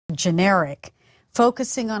generic,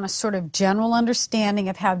 focusing on a sort of general understanding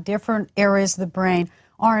of how different areas of the brain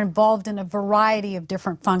are involved in a variety of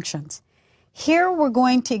different functions. Here we're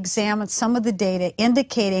going to examine some of the data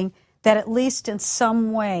indicating that at least in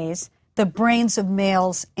some ways the brains of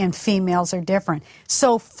males and females are different.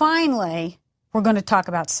 So finally, we're going to talk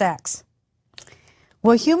about sex.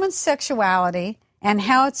 Well, human sexuality and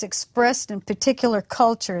how it's expressed in particular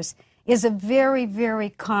cultures is a very, very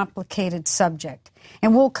complicated subject,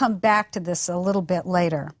 and we'll come back to this a little bit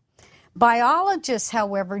later. Biologists,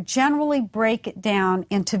 however, generally break it down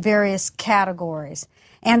into various categories,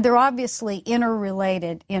 and they're obviously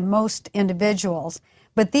interrelated in most individuals,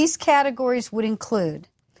 but these categories would include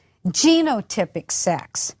genotypic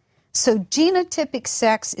sex. So genotypic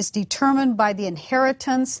sex is determined by the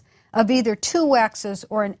inheritance of either two X's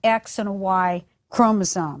or an X and a Y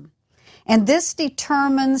chromosome. And this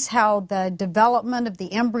determines how the development of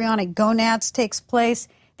the embryonic gonads takes place.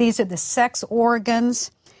 These are the sex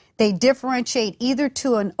organs. They differentiate either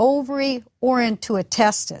to an ovary or into a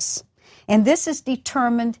testis. And this is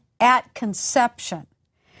determined at conception.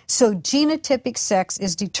 So genotypic sex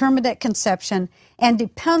is determined at conception and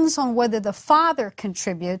depends on whether the father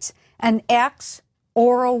contributes an X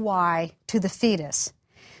or a Y to the fetus.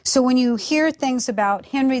 So when you hear things about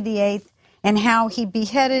Henry VIII and how he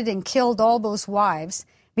beheaded and killed all those wives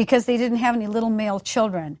because they didn't have any little male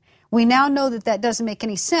children, we now know that that doesn't make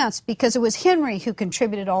any sense because it was Henry who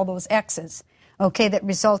contributed all those X's, okay, that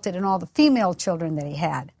resulted in all the female children that he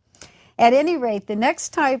had. At any rate, the next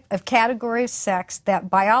type of category of sex that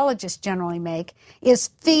biologists generally make is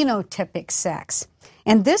phenotypic sex.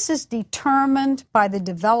 And this is determined by the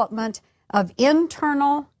development of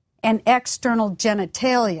internal and external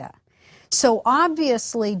genitalia. So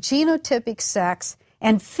obviously, genotypic sex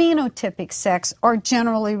and phenotypic sex are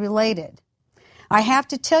generally related. I have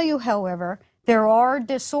to tell you, however, there are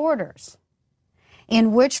disorders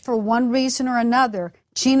in which, for one reason or another,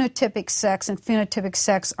 genotypic sex and phenotypic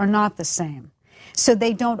sex are not the same. So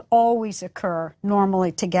they don't always occur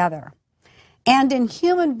normally together. And in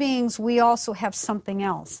human beings, we also have something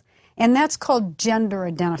else, and that's called gender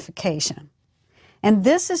identification. And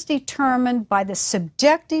this is determined by the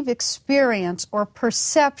subjective experience or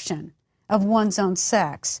perception of one's own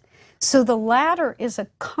sex. So the latter is a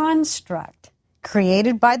construct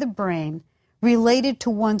created by the brain related to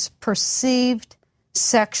one's perceived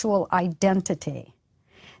sexual identity.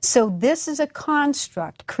 So this is a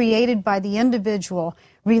construct created by the individual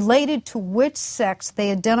related to which sex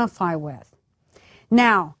they identify with.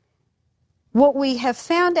 Now, what we have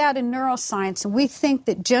found out in neuroscience, and we think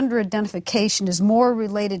that gender identification is more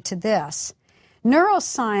related to this,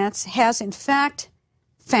 neuroscience has in fact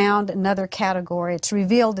found another category. It's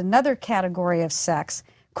revealed another category of sex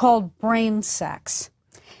called brain sex.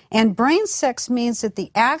 And brain sex means that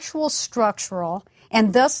the actual structural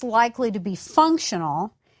and thus likely to be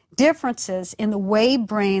functional differences in the way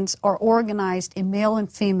brains are organized in male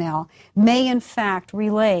and female may in fact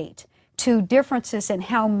relate to differences in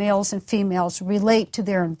how males and females relate to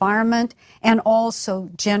their environment and also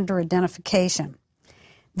gender identification.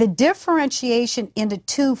 The differentiation into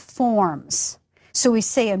two forms, so we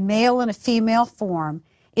say a male and a female form,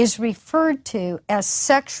 is referred to as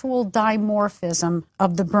sexual dimorphism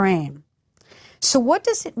of the brain. So what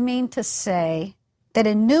does it mean to say that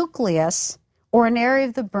a nucleus or an area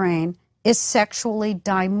of the brain is sexually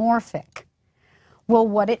dimorphic? Well,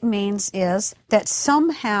 what it means is that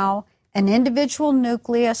somehow an individual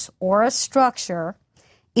nucleus or a structure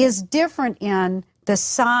is different in the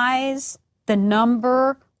size, the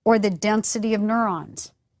number, or the density of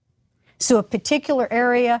neurons. So a particular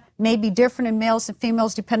area may be different in males and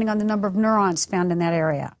females depending on the number of neurons found in that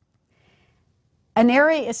area. An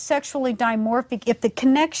area is sexually dimorphic if the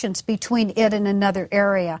connections between it and another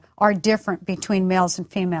area are different between males and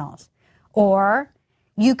females. Or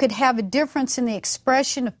you could have a difference in the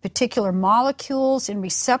expression of particular molecules and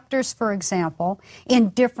receptors, for example, in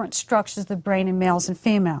different structures of the brain in males and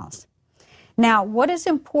females. Now, what is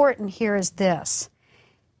important here is this.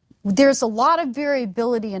 There's a lot of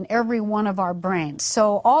variability in every one of our brains,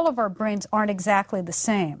 so all of our brains aren't exactly the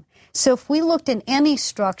same. So if we looked in any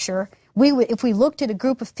structure, if we looked at a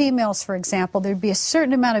group of females, for example, there'd be a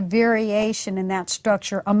certain amount of variation in that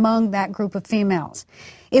structure among that group of females.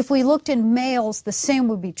 If we looked in males, the same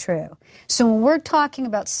would be true. So when we're talking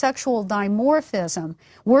about sexual dimorphism,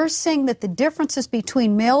 we're saying that the differences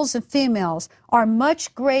between males and females are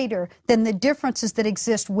much greater than the differences that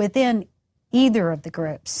exist within either of the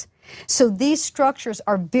groups. So these structures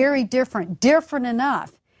are very different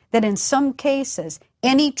enough that in some cases,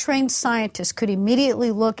 any trained scientist could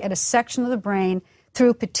immediately look at a section of the brain,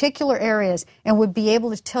 through particular areas and would be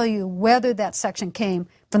able to tell you whether that section came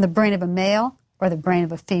from the brain of a male or the brain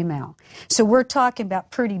of a female. So we're talking about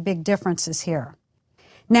pretty big differences here.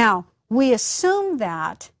 Now, we assume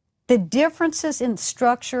that the differences in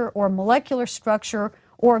structure or molecular structure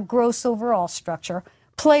or gross overall structure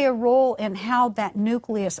play a role in how that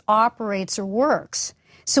nucleus operates or works.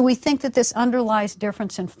 So we think that this underlies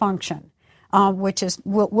difference in function, which is,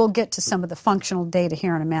 we'll get to some of the functional data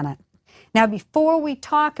here in a minute. Now, before we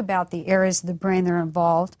talk about the areas of the brain that are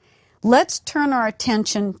involved, let's turn our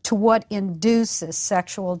attention to what induces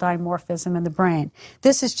sexual dimorphism in the brain.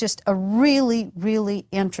 This is just a really, really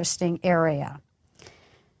interesting area.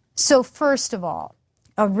 So first of all,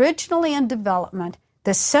 originally in development,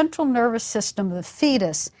 the central nervous system of the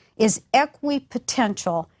fetus is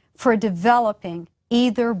equipotential for developing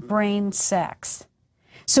either brain sex.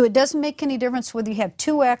 So it doesn't make any difference whether you have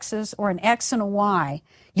two X's or an X and a Y.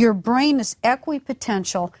 Your brain is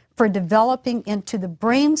equipotential for developing into the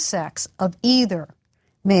brain sex of either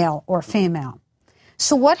male or female.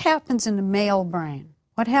 So what happens in the male brain?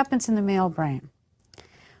 What happens in the male brain?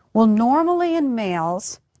 Well, normally in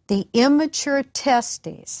males, the immature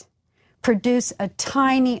testes produce a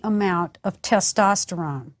tiny amount of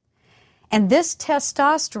testosterone. And this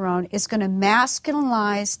testosterone is going to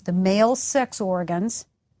masculinize the male sex organs.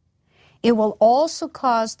 It will also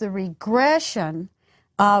cause the regression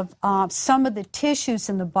of some of the tissues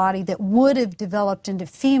in the body that would have developed into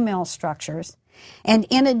female structures. And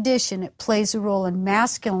in addition, it plays a role in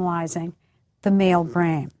masculinizing the male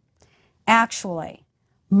brain. Actually,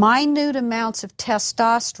 minute amounts of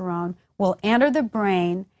testosterone will enter the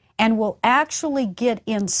brain and will actually get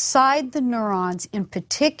inside the neurons in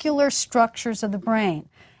particular structures of the brain.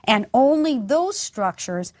 And only those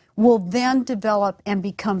structures will then develop and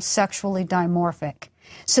become sexually dimorphic.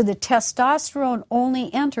 So the testosterone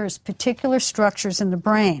only enters particular structures in the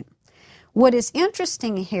brain. What is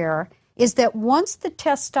interesting here is that once the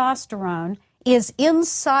testosterone is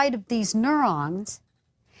inside of these neurons,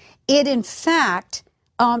 it in fact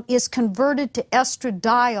is converted to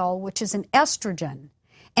estradiol, which is an estrogen.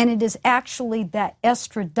 And it is actually that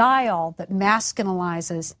estradiol that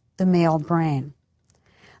masculinizes the male brain.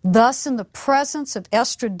 Thus, in the presence of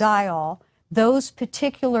estradiol, those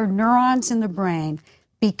particular neurons in the brain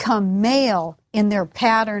become male in their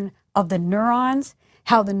pattern of the neurons,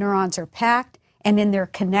 how the neurons are packed, and in their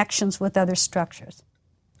connections with other structures.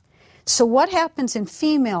 So what happens in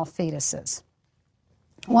female fetuses?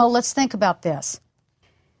 Well, let's think about this.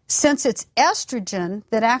 Since it's estrogen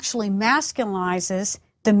that actually masculinizes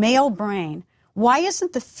the male brain, why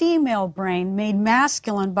isn't the female brain made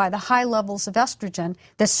masculine by the high levels of estrogen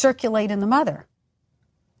that circulate in the mother?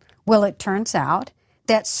 Well, it turns out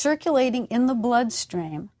that circulating in the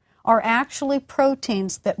bloodstream are actually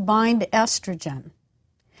proteins that bind to estrogen.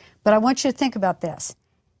 But I want you to think about this.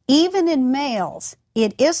 Even in males,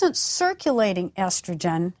 it isn't circulating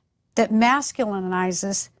estrogen that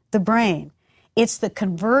masculinizes the brain. It's the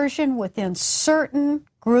conversion within certain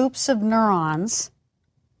groups of neurons,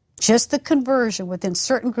 just the conversion within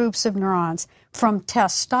certain groups of neurons from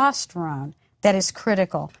testosterone that is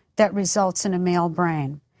critical, that results in a male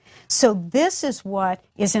brain. So this is what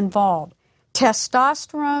is involved.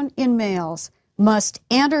 Testosterone in males must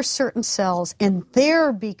enter certain cells and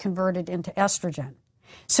there be converted into estrogen.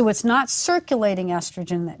 So it's not circulating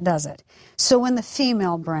estrogen that does it. So in the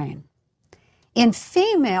female brain. In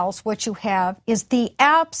females, what you have is the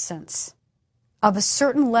absence of a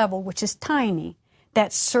certain level, which is tiny.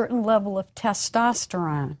 That certain level of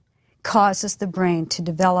testosterone causes the brain to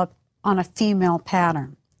develop on a female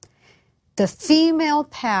pattern. The female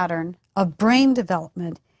pattern of brain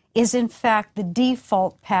development is in fact the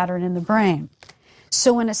default pattern in the brain.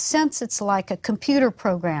 So in a sense, it's like a computer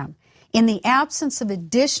program. In the absence of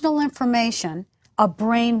additional information, a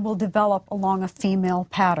brain will develop along a female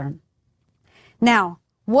pattern. Now,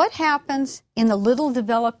 what happens in the little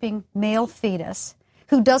developing male fetus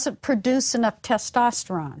who doesn't produce enough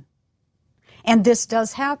testosterone? And this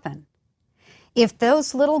does happen. If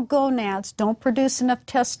those little gonads don't produce enough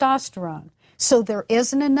testosterone, so there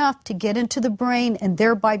isn't enough to get into the brain and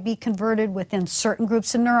thereby be converted within certain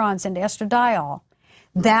groups of neurons into estradiol,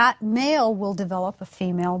 that male will develop a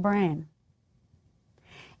female brain.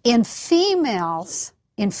 In females,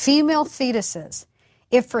 in female fetuses,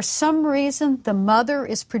 if for some reason the mother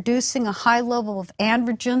is producing a high level of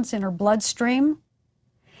androgens in her bloodstream,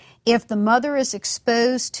 if the mother is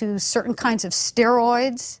exposed to certain kinds of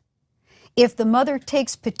steroids, if the mother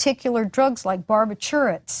takes particular drugs like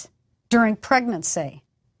barbiturates during pregnancy,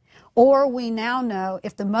 or we now know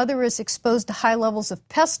if the mother is exposed to high levels of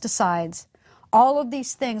pesticides, All of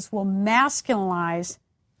these things will masculinize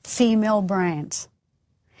female brains.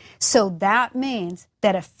 So that means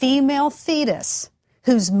that a female fetus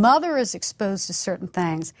whose mother is exposed to certain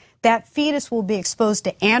things, that fetus will be exposed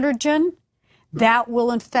to androgen that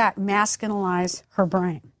will in fact masculinize her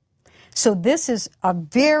brain. So this is a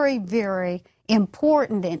very, very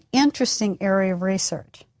important and interesting area of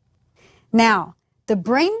research. Now, the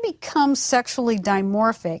brain becomes sexually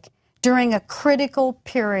dimorphic during a critical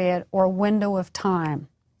period or window of time.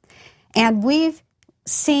 And we've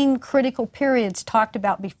seen critical periods talked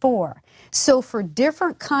about before. So for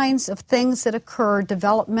different kinds of things that occur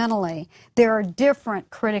developmentally, there are different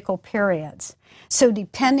critical periods. So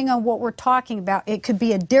depending on what we're talking about, it could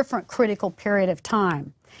be a different critical period of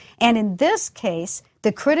time. And in this case,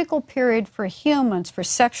 the critical period for humans for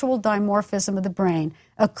sexual dimorphism of the brain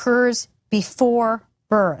occurs before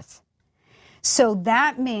birth. So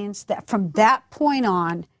that means that from that point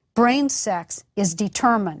on, brain sex is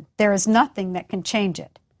determined. There is nothing that can change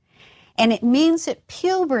it. And it means at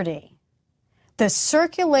puberty, the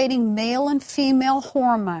circulating male and female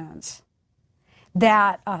hormones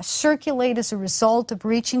that circulate as a result of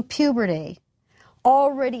reaching puberty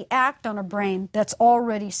already act on a brain that's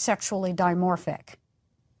already sexually dimorphic.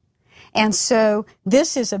 And so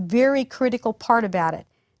this is a very critical part about it.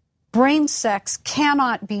 Brain sex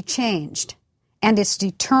cannot be changed, and it's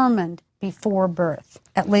determined before birth,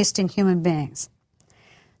 at least in human beings.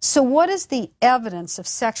 So what is the evidence of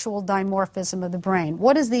sexual dimorphism of the brain?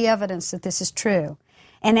 What is the evidence that this is true?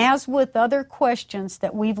 And as with other questions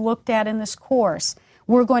that we've looked at in this course,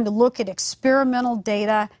 we're going to look at experimental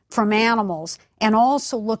data from animals and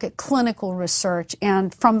also look at clinical research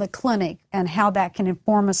and from the clinic and how that can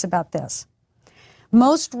inform us about this.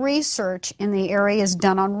 Most research in the area is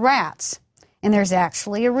done on rats, and there's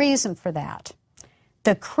actually a reason for that.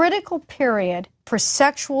 The critical period for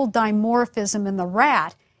sexual dimorphism in the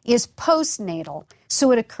rat is postnatal,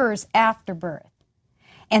 so it occurs after birth.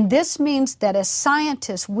 And this means that as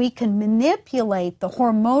scientists, we can manipulate the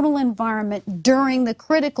hormonal environment during the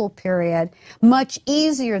critical period much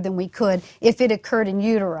easier than we could if it occurred in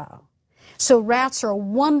utero. So rats are a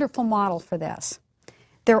wonderful model for this.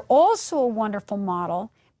 They're also a wonderful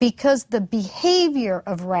model because the behavior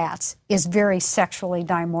of rats is very sexually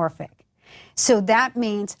dimorphic. So that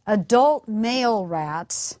means adult male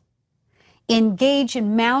rats engage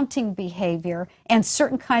in mounting behavior and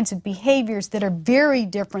certain kinds of behaviors that are very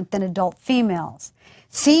different than adult females.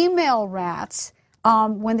 Female rats,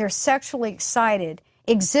 when they're sexually excited,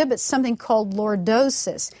 exhibit something called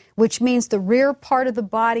lordosis, which means the rear part of the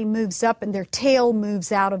body moves up and their tail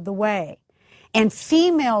moves out of the way. And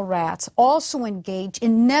female rats also engage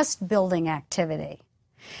in nest building activity.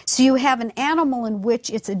 So you have an animal in which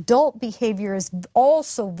its adult behavior is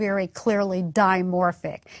also very clearly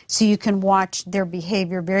dimorphic. So you can watch their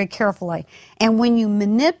behavior very carefully. And when you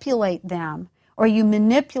manipulate them, or you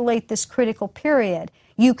manipulate this critical period,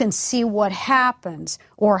 you can see what happens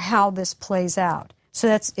or how this plays out. So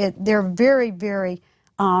that's it. They're very, very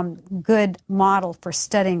good model for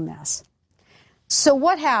studying this. So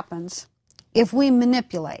what happens if we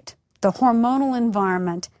manipulate the hormonal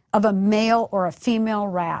environment of a male or a female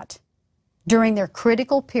rat during their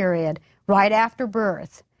critical period right after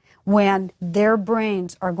birth when their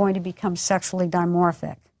brains are going to become sexually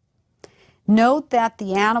dimorphic? Note that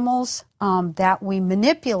the animals that we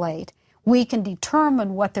manipulate, we can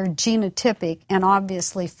determine what their genotypic and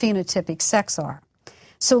obviously phenotypic sex are.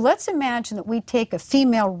 So let's imagine that we take a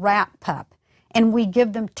female rat pup and we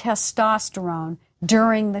give them testosterone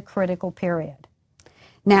during the critical period.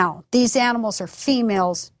 Now, these animals are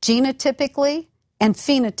females genotypically and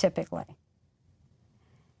phenotypically.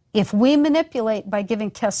 If we manipulate by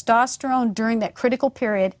giving testosterone during that critical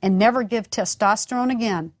period and never give testosterone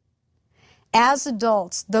again, as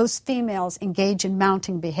adults, those females engage in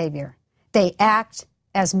mounting behavior. They act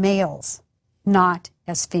as males, not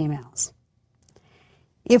as females.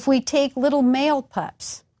 If we take little male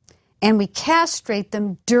pups and we castrate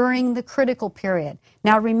them during the critical period,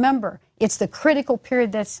 now remember, it's the critical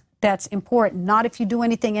period that's important, not if you do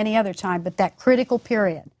anything any other time, but that critical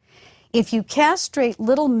period. If you castrate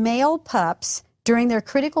little male pups during their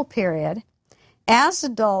critical period, as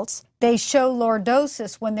adults, they show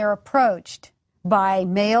lordosis when they're approached by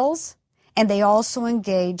males, and they also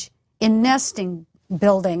engage in nesting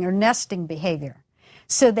building or nesting behavior.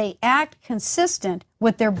 So they act consistent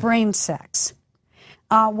with their brain sex.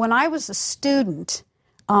 When I was a student,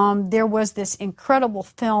 there was this incredible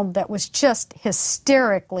film that was just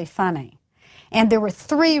hysterically funny. And there were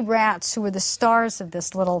 3 rats who were the stars of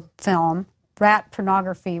this little film, rat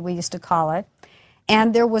pornography we used to call it.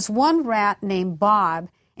 And there was one rat named Bob,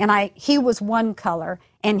 and he was one color,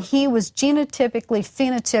 and he was genotypically,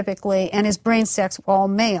 phenotypically, and his brain sex were all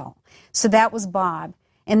male. So that was Bob.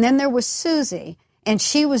 And then there was Susie, and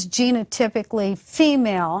she was genotypically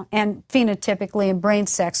female, and phenotypically and brain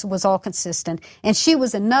sex was all consistent, and she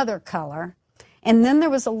was another color. And then there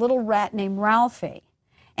was a little rat named Ralphie.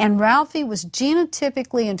 And Ralphie was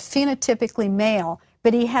genotypically and phenotypically male,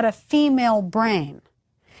 but he had a female brain.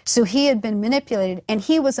 So he had been manipulated, and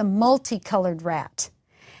he was a multicolored rat.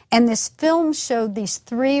 And this film showed these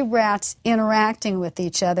three rats interacting with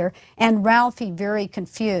each other, and Ralphie very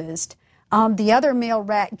confused. The other male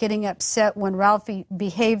rat getting upset when Ralphie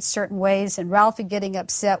behaved certain ways, and Ralphie getting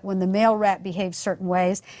upset when the male rat behaved certain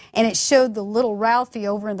ways. And it showed the little Ralphie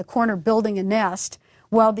over in the corner building a nest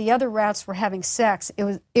while the other rats were having sex.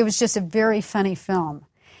 It was just a very funny film.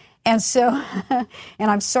 And so,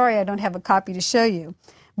 and I'm sorry I don't have a copy to show you,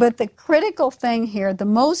 but the critical thing here, the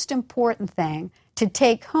most important thing to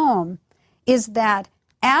take home, is that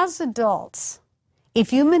as adults,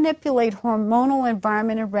 if you manipulate hormonal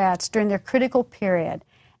environment in rats during their critical period,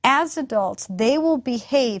 as adults, they will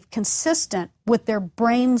behave consistent with their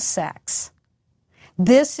brain sex.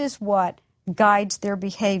 This is what guides their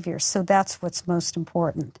behavior, so that's what's most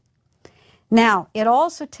important. Now, it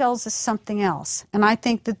also tells us something else, and I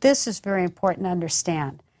think that this is very important to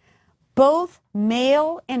understand. Both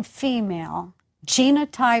male and female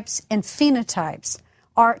genotypes and phenotypes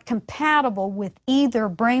are compatible with either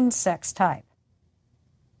brain sex type.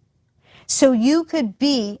 So you could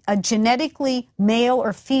be a genetically male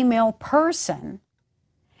or female person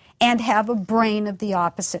and have a brain of the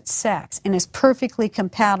opposite sex, and is perfectly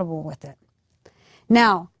compatible with it.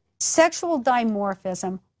 Now, sexual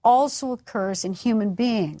dimorphism also occurs in human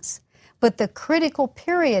beings, but the critical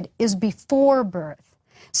period is before birth.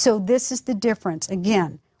 So this is the difference.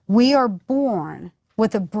 Again, we are born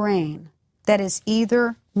with a brain that is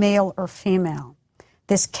either male or female.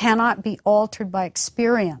 This cannot be altered by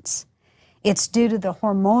experience. It's due to the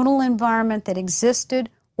hormonal environment that existed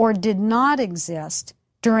or did not exist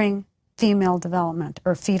during female development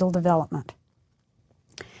or fetal development.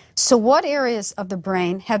 So what areas of the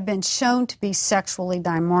brain have been shown to be sexually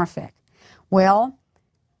dimorphic? Well,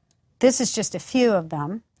 this is just a few of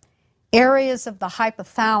them. Areas of the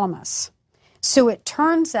hypothalamus. So it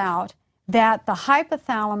turns out that the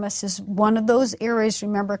hypothalamus is one of those areas,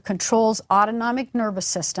 remember, controls autonomic nervous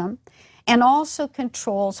system and also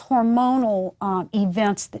controls hormonal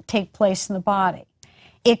events that take place in the body.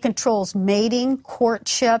 It controls mating,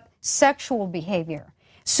 courtship, sexual behavior.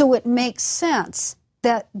 So it makes sense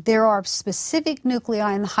that there are specific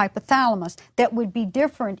nuclei in the hypothalamus that would be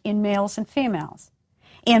different in males and females.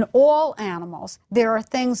 In all animals, there are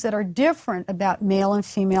things that are different about male and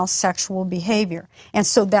female sexual behavior, and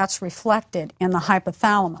so that's reflected in the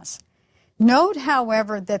hypothalamus. Note,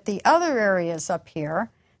 however, that the other areas up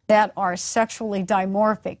here that are sexually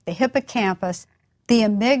dimorphic, the hippocampus, the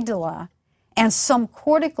amygdala, and some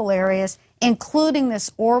cortical areas, including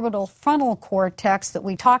this orbital frontal cortex that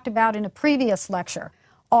we talked about in a previous lecture,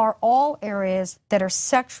 are all areas that are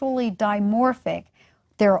sexually dimorphic.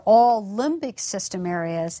 They're all limbic system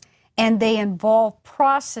areas, and they involve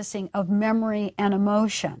processing of memory and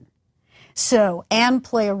emotion. So, and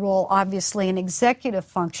play a role, obviously, in executive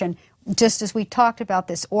function, just as we talked about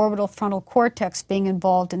this orbital frontal cortex being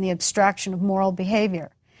involved in the abstraction of moral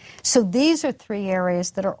behavior. So these are three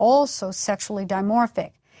areas that are also sexually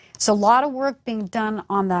dimorphic. So a lot of work being done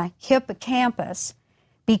on the hippocampus,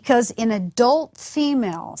 because in adult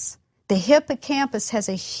females, the hippocampus has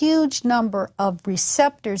a huge number of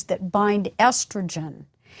receptors that bind estrogen.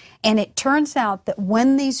 And it turns out that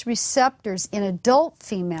when these receptors in adult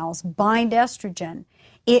females bind estrogen,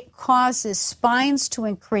 it causes spines to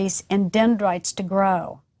increase and dendrites to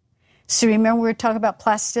grow. So remember we were talking about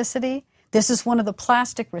plasticity? This is one of the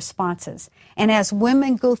plastic responses. And as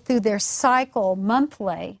women go through their cycle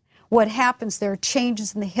monthly, what happens, there are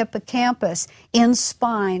changes in the hippocampus, in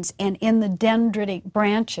spines, and in the dendritic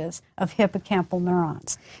branches of hippocampal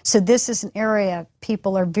neurons. So this is an area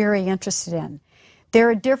people are very interested in. There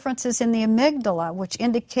are differences in the amygdala, which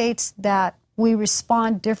indicates that we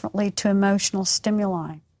respond differently to emotional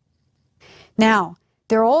stimuli. Now,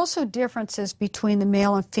 there are also differences between the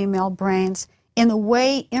male and female brains in the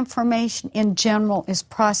way information in general is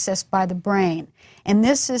processed by the brain. And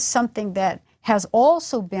this is something that has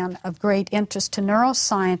also been of great interest to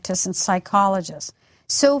neuroscientists and psychologists.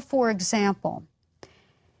 So, for example,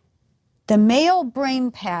 the male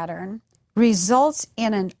brain pattern results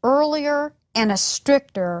in an earlier and a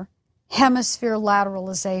stricter hemisphere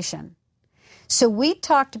lateralization. So we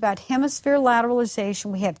talked about hemisphere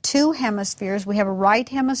lateralization. We have two hemispheres. We have a right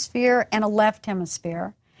hemisphere and a left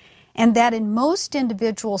hemisphere. and that in most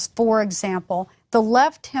individuals, for example, the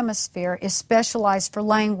left hemisphere is specialized for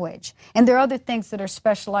language. And there are other things that are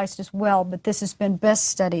specialized as well, but this has been best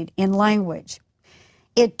studied in language.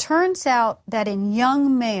 It turns out that in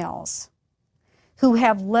young males who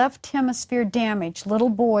have left hemisphere damage, little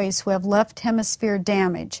boys who have left hemisphere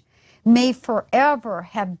damage, may forever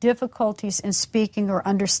have difficulties in speaking or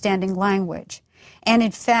understanding language. And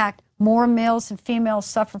in fact, more males than females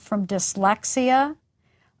suffer from dyslexia.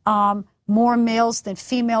 More males than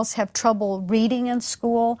females have trouble reading in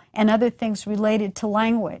school and other things related to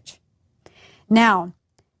language. Now,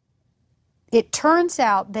 it turns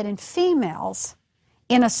out that in females,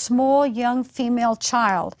 in a small young female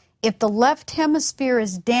child, if the left hemisphere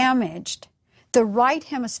is damaged, the right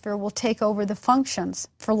hemisphere will take over the functions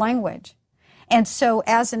for language. And so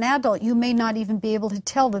as an adult, you may not even be able to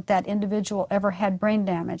tell that that individual ever had brain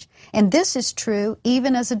damage. And this is true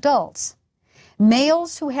even as adults.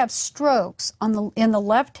 Males who have strokes in the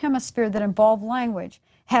left hemisphere that involve language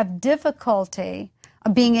have difficulty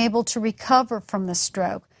being able to recover from the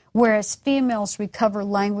stroke, whereas females recover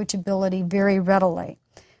language ability very readily.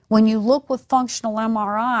 When you look with functional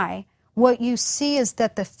MRI, what you see is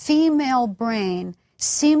that the female brain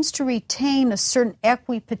seems to retain a certain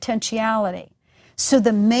equipotentiality. So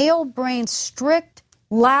the male brain's strict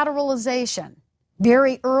lateralization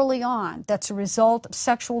very early on, that's a result of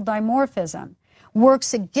sexual dimorphism,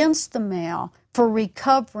 works against the male for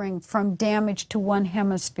recovering from damage to one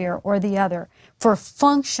hemisphere or the other for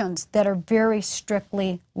functions that are very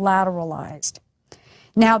strictly lateralized.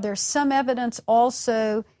 Now, there's some evidence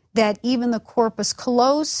also that even the corpus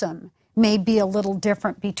callosum may be a little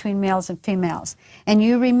different between males and females. And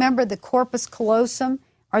you remember the corpus callosum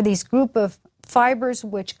are these group of fibers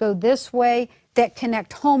which go this way that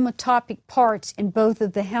connect homotopic parts in both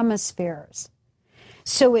of the hemispheres.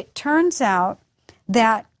 So it turns out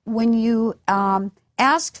that when you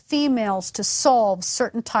ask females to solve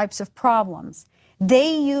certain types of problems,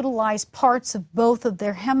 they utilize parts of both of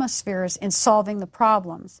their hemispheres in solving the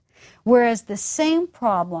problems, whereas the same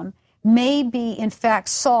problem may be in fact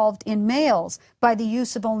solved in males by the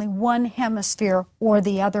use of only one hemisphere or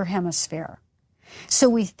the other hemisphere. So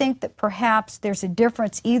we think that perhaps there's a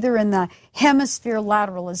difference either in the hemisphere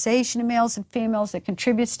lateralization of males and females that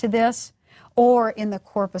contributes to this, or in the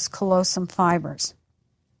corpus callosum fibers.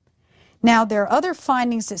 Now, there are other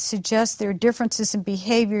findings that suggest there are differences in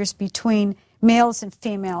behaviors between males and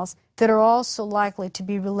females that are also likely to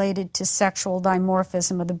be related to sexual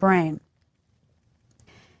dimorphism of the brain.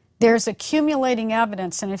 There's accumulating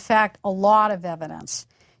evidence, and in fact, a lot of evidence,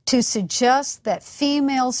 to suggest that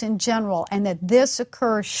females in general, and that this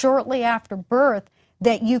occurs shortly after birth,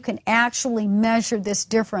 that you can actually measure this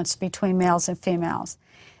difference between males and females.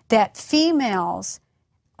 That females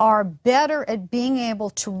are better at being able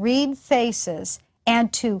to read faces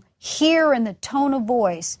and to hear in the tone of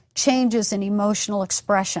voice changes in emotional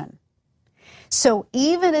expression. So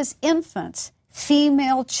even as infants,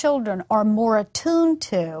 female children are more attuned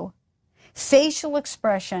to facial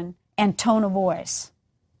expression and tone of voice.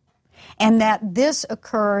 And that this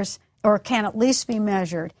occurs, or can at least be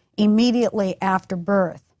measured, immediately after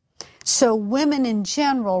birth. So women in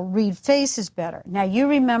general read faces better. Now you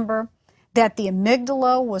remember that the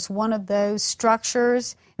amygdala was one of those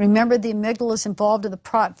structures. Remember, the amygdala is involved in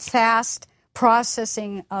the fast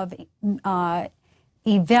processing of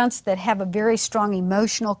events that have a very strong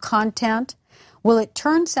emotional content. Well, it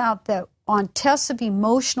turns out that on tests of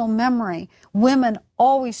emotional memory, women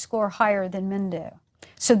always score higher than men do.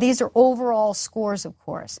 So these are overall scores, of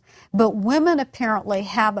course. But women apparently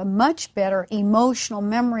have a much better emotional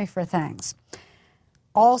memory for things.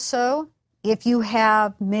 Also, if you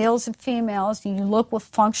have males and females, you look with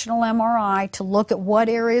functional MRI to look at what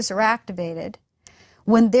areas are activated.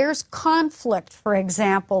 When there's conflict, for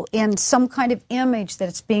example, in some kind of image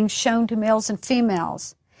that's being shown to males and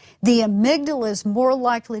females, the amygdala is more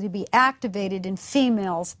likely to be activated in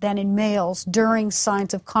females than in males during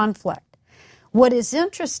signs of conflict. What is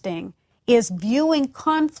interesting is viewing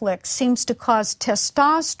conflict seems to cause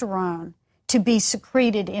testosterone to be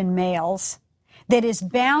secreted in males that is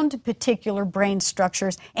bound to particular brain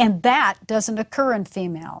structures, and that doesn't occur in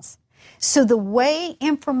females. So the way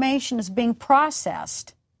information is being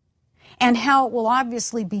processed and how it will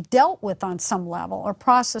obviously be dealt with on some level, or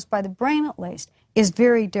processed by the brain at least, is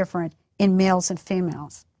very different in males and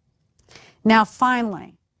females. Now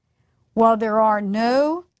finally, while there are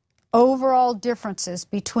no overall differences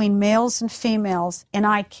between males and females in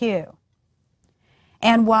IQ,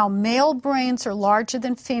 and while male brains are larger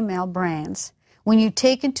than female brains, when you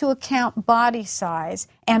take into account body size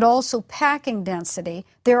and also packing density,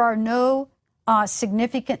 there are no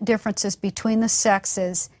significant differences between the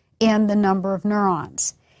sexes in the number of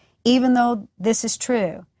neurons. Even though this is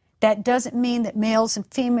true, that doesn't mean that males and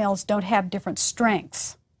females don't have different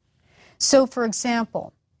strengths. So, for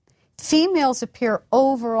example, females appear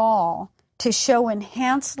overall to show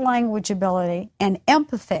enhanced language ability and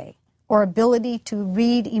empathy, or ability to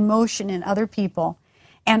read emotion in other people,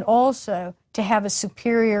 and also to have a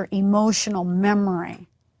superior emotional memory.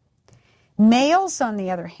 Males, on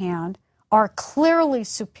the other hand, are clearly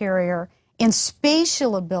superior in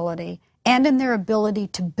spatial ability and in their ability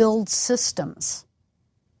to build systems.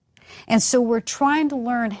 And so we're trying to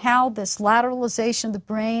learn how this lateralization of the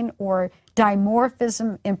brain or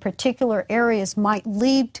dimorphism in particular areas might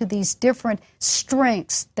lead to these different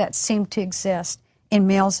strengths that seem to exist in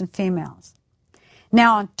males and females.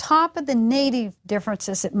 Now, on top of the native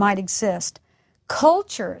differences that might exist,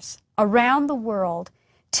 cultures around the world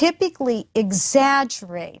typically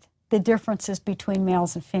exaggerate the differences between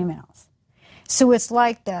males and females. So it's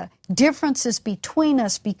like the differences between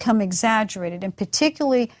us become exaggerated, and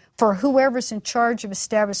particularly for whoever's in charge of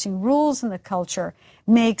establishing rules in the culture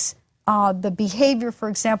makes the behavior, for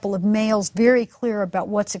example, of males very clear about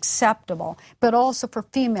what's acceptable, but also for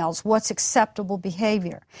females, what's acceptable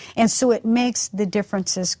behavior. And so it makes the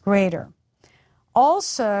differences greater.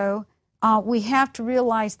 Also, we have to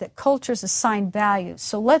realize that cultures assign values.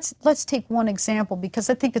 So let's take one example because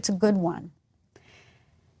I think it's a good one.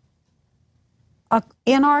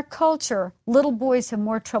 In our culture, little boys have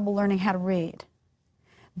more trouble learning how to read.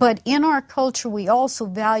 But in our culture, we also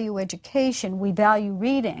value education. We value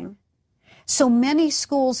reading. So many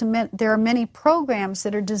schools, and there are many programs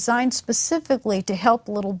that are designed specifically to help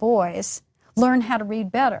little boys learn how to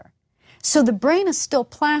read better. So the brain is still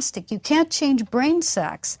plastic. You can't change brain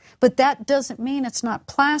sex, but that doesn't mean it's not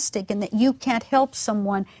plastic and that you can't help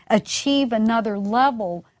someone achieve another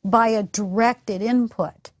level by a directed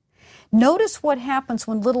input. Notice what happens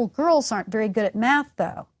when little girls aren't very good at math,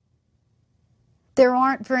 though. There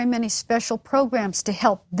aren't very many special programs to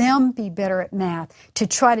help them be better at math, to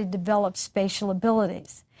try to develop spatial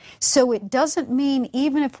abilities. So it doesn't mean,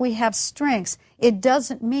 even if we have strengths, it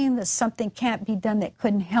doesn't mean that something can't be done that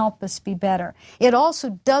couldn't help us be better. It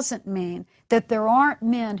also doesn't mean that there aren't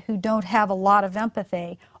men who don't have a lot of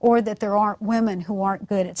empathy, or that there aren't women who aren't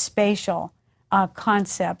good at spatial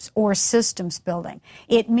concepts or systems building.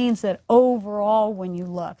 It means that overall, when you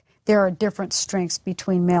look, there are different strengths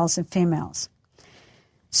between males and females.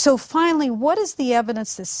 So finally, what is the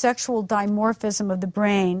evidence that sexual dimorphism of the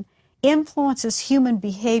brain influences human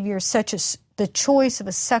behavior, such as the choice of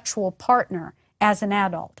a sexual partner as an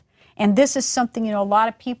adult? And this is something, a lot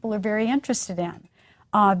of people are very interested in.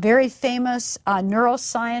 Very famous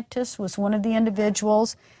neuroscientist was one of the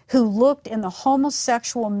individuals who looked in the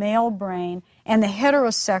homosexual male brain and the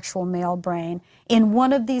heterosexual male brain in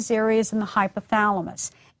one of these areas in the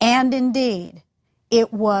hypothalamus. And indeed,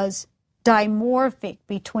 it was dimorphic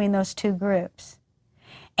between those two groups.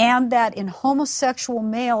 And that in homosexual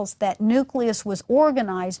males, that nucleus was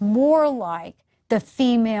organized more like the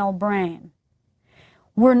female brain.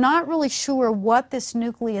 We're not really sure what this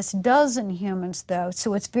nucleus does in humans, though,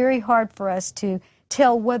 so it's very hard for us to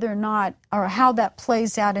tell whether or not, or how that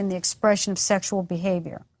plays out in the expression of sexual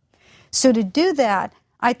behavior. So to do that,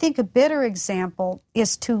 I think a better example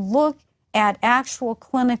is to look at actual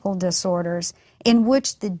clinical disorders in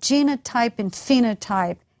which the genotype and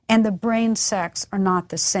phenotype and the brain sex are not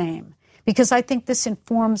the same, because I think this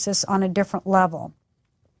informs us on a different level.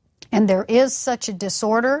 And there is such a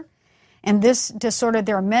disorder, and this disorder,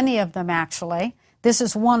 there are many of them actually. This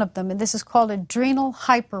is one of them, and this is called adrenal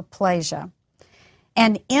hyperplasia.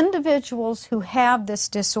 And individuals who have this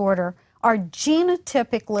disorder are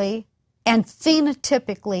genotypically and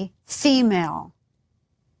phenotypically female.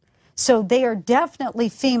 So they are definitely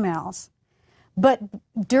females. But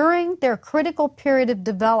during their critical period of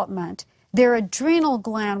development, their adrenal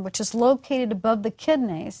gland, which is located above the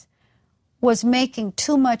kidneys, was making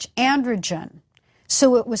too much androgen.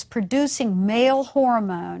 So it was producing male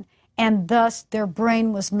hormone, and thus their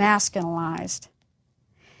brain was masculinized.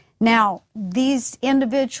 Now, these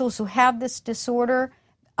individuals who have this disorder,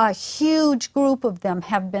 a huge group of them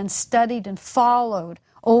have been studied and followed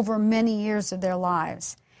over many years of their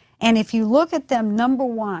lives. And if you look at them, number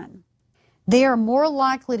one, they are more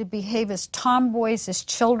likely to behave as tomboys as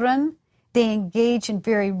children. They engage in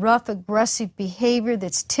very rough, aggressive behavior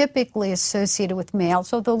that's typically associated with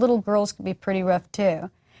males, although little girls can be pretty rough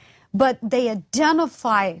too. But they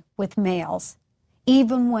identify with males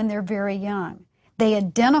even when they're very young. They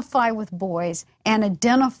identify with boys and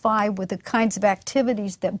identify with the kinds of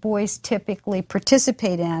activities that boys typically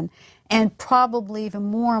participate in, and probably even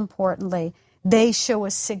more importantly, they show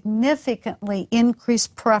a significantly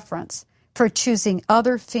increased preference for choosing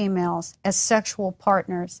other females as sexual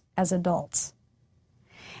partners as adults.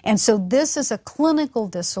 And so this is a clinical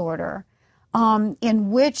disorder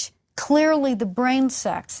in which clearly the brain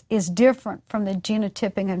sex is different from the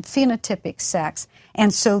genotypic and phenotypic sex,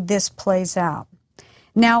 and so this plays out.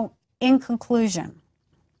 Now, in conclusion,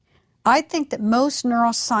 I think that most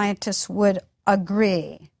neuroscientists would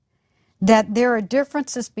agree that there are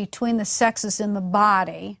differences between the sexes in the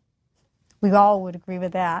body. We all would agree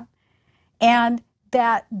with that. And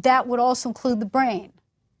that would also include the brain.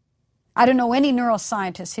 I don't know any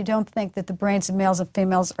neuroscientists who don't think that the brains of males and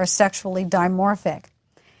females are sexually dimorphic.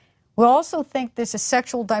 We also think there's a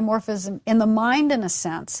sexual dimorphism in the mind in a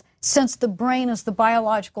sense, since the brain is the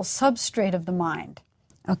biological substrate of the mind.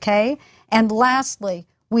 Okay? And lastly,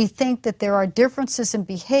 we think that there are differences in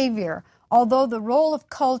behavior, although the role of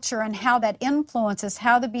culture and how that influences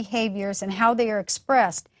how the behaviors and how they are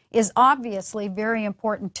expressed is obviously very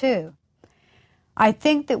important too. I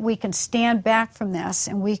think that we can stand back from this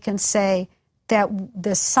and we can say that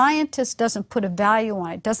the scientist doesn't put a value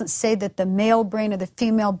on it, doesn't say that the male brain or the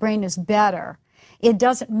female brain is better. It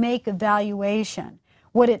doesn't make a valuation.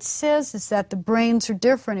 What it says is that the brains are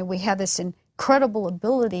different and we have this incredible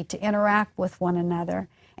ability to interact with one another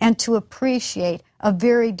and to appreciate a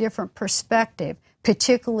very different perspective,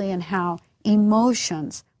 particularly in how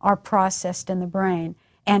emotions are processed in the brain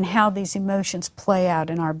and how these emotions play out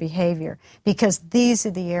in our behavior, because these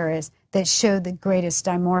are the areas that show the greatest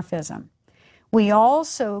dimorphism. We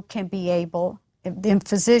also can be able, in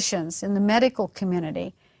physicians, in the medical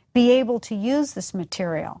community, be able to use this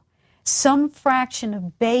material. Some fraction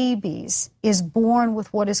of babies is born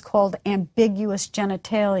with what is called ambiguous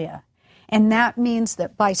genitalia. And that means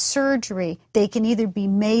that by surgery, they can either be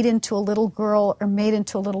made into a little girl or made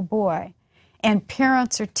into a little boy. And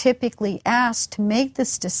parents are typically asked to make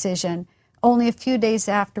this decision only a few days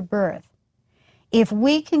after birth. If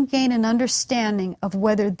we can gain an understanding of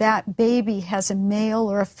whether that baby has a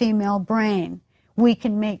male or a female brain, we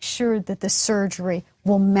can make sure that the surgery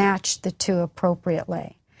will match the two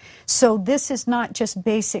appropriately. So this is not just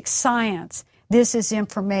basic science. This is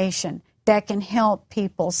information that can help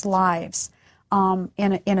people's lives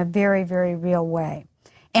in a very, very real way.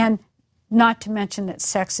 And not to mention that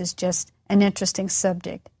sex is just an interesting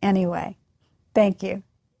subject anyway. Thank you.